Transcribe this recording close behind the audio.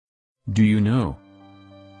Do you know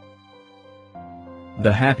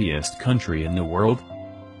the happiest country in the world?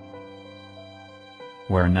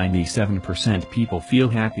 Where 97% people feel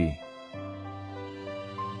happy.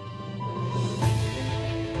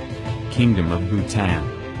 Kingdom of Bhutan.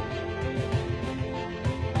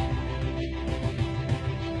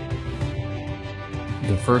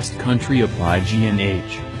 The first country applied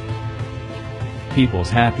GNH. People's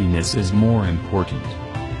happiness is more important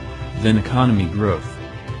than economy growth.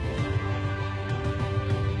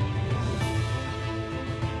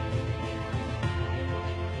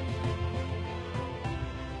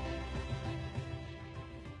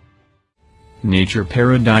 Nature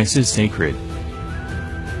paradise is sacred.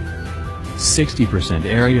 60%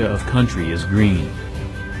 area of country is green.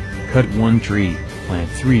 Cut one tree, plant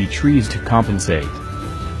 3 trees to compensate.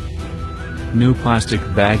 No plastic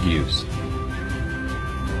bag use.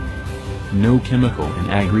 No chemical in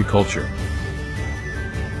agriculture.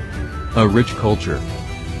 A rich culture.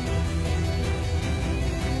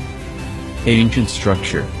 Ancient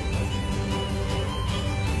structure.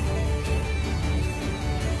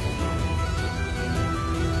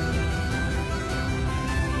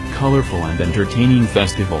 Colorful and entertaining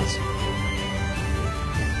festivals.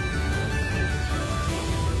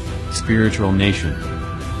 Spiritual nation.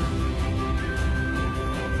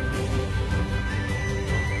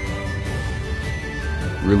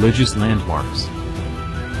 Religious landmarks.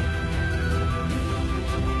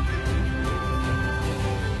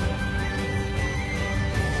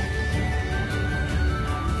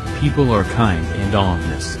 People are kind and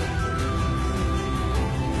honest.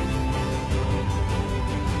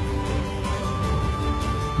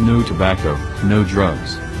 No tobacco, no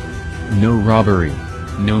drugs. No robbery,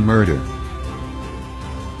 no murder.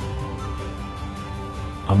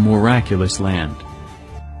 A miraculous land.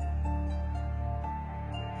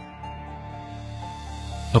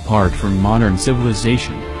 Apart from modern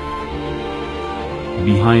civilization.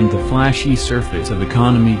 Behind the flashy surface of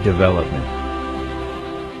economy development.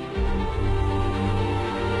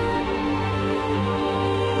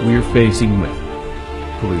 We're facing with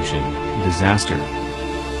pollution, disaster.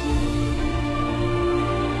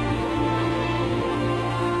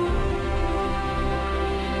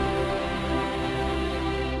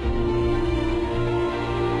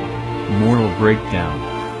 Moral breakdown,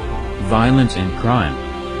 violence and crime.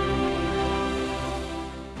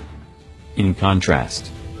 In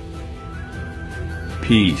contrast,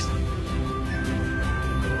 peace,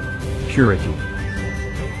 purity,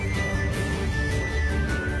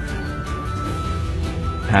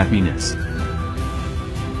 happiness,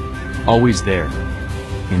 always there,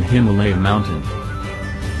 in Himalaya mountain.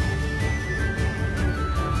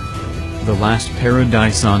 The last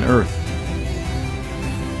paradise on earth.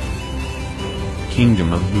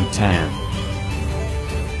 Kingdom of Bhutan.